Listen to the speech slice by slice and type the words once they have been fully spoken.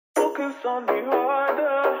focus on the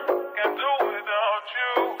harder. Can't do without you.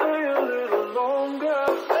 Stay a little longer.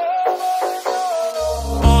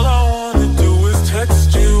 All I wanna do is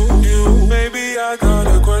text you. Maybe I got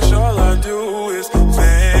a crush. All I do is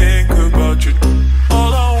think about you.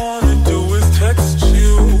 All I wanna do is text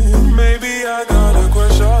you. Maybe I got a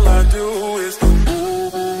crush. All I do is.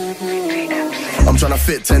 I'm tryna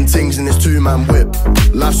fit 10 things in this 2-man whip.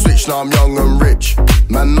 Life switch, now I'm young and rich.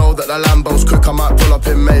 Man, know that the Lambo's quick. I might pull up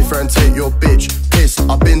in Mayfair and take your bitch. Piss,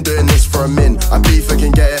 I've been doing this for a min. I beef, I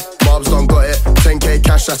can get it. Mobs don't got it. 10k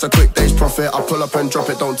cash, that's a quick day's profit. I pull up and drop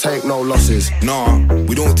it, don't take no losses. Nah,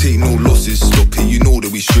 we don't take no losses. Stop it, you know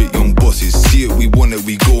that we straight young bosses. See it, we want it,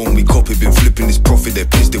 we go and we cop it. Been flipping this profit, they're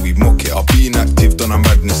pissed that we mock it. I've been active, done a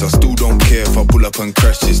madness. I still don't care if I pull up and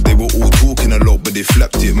crash this. They were all talking a lot, but they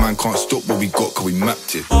flapped it. Man can't stop what we got, cause we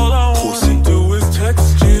mapped it. All I wanna do is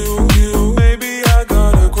text you. Maybe I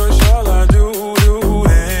got a crush. All I do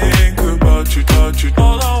think about you, touch you.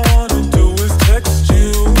 All I wanna do is text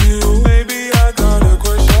you. Maybe I got a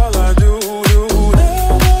crush. All I do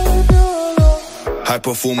high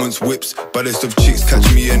performance whips, baddest of chicks,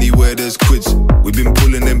 catch me anywhere there's quids. We've been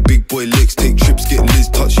pulling them big boy licks, take trips, get Liz,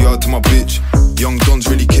 touch yard to my bitch. Young Don's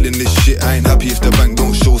really killing this shit. I ain't happy if the bank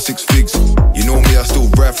don't show 6 figs. You know me, I still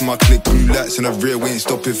ride for my click. Blue lights in the rear, we ain't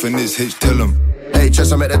stopping for this. H, tell them.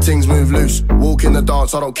 HS, I make the things move loose. Walk in the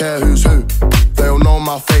dance, I don't care who's who. They all know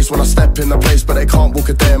my face when I step in the place, but they can't walk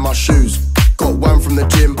a day in my shoes. Got one from the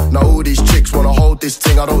gym, now all these chicks wanna hold this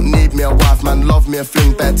thing. I don't need me a wife, man, love me a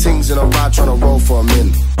fling. Bad things in a ride, tryna roll for a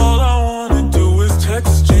min. All I wanna do is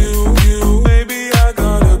text you.